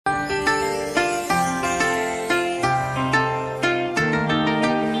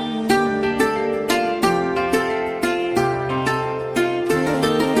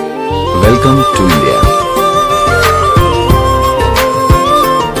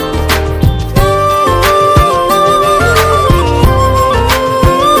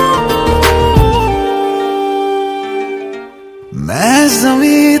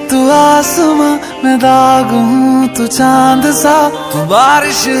चांद सा, तू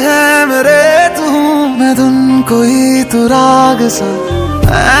बारिश है मेरे तू मैं धुन कोई तू राग सा,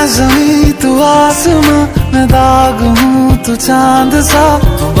 मैं ज़मीं तू आसमां मैं दाग हूँ तू चांद सा,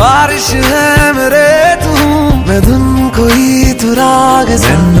 तू बारिश है मेरे तू मैं धुन कोई तू राग सा।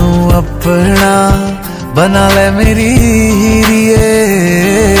 मैनू अपना बना ले मेरी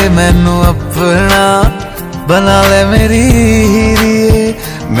हीरिए, मैनू अपना बना ले मेरी हीरिए,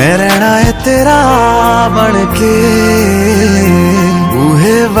 मैं रहना है तेरा बन के।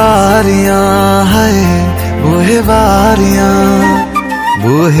 बूहे बारियां है बूहे बारियां,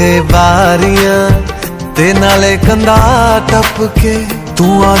 बूहे बारियां ते नाले कंधा टप के, तू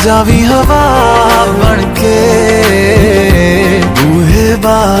आ जावी हवा बन के। बूहे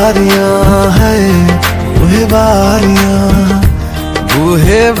बारियां है बूहे बारियां,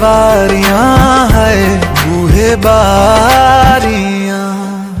 बूहे बारियां है बूहे बारियां।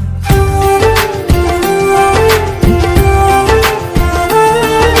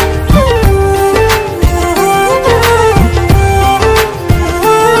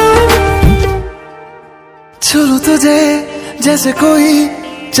 छू तुझे जैसे कोई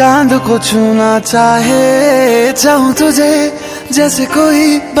चांद को छूना चाहे, चाहूं तुझे जैसे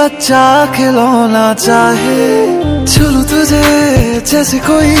कोई बच्चा खिलौना चाहे, छू तुझे जैसे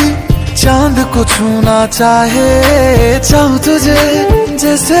कोई चांद को छूना चाहे, चाहूं तुझे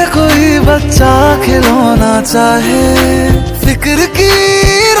जैसे कोई बच्चा खिलौना चाहे। फिक्र की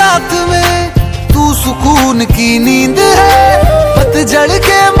रात में तू सुकून की नींद है, पतझड़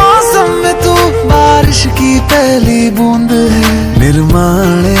के मौसम में तू बारिश की पहली बूंद है।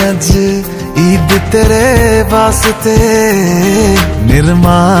 निर्माण अज ईद तेरे वास्ते,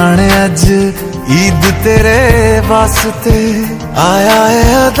 निर्माण अज ईद तेरे वास्ते, आया है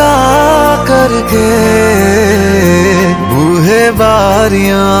अदा करके। बूहे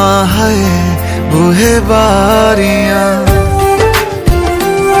बारियां है बूहे बारियां,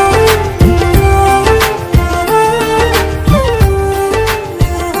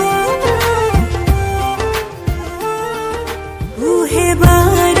 बूहे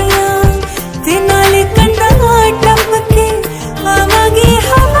बारियां ते नाले कंधा टपके, आवांगी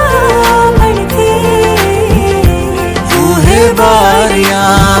हवा बनके। बूहे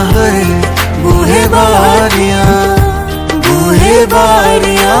बारियां है बूहे बारियां।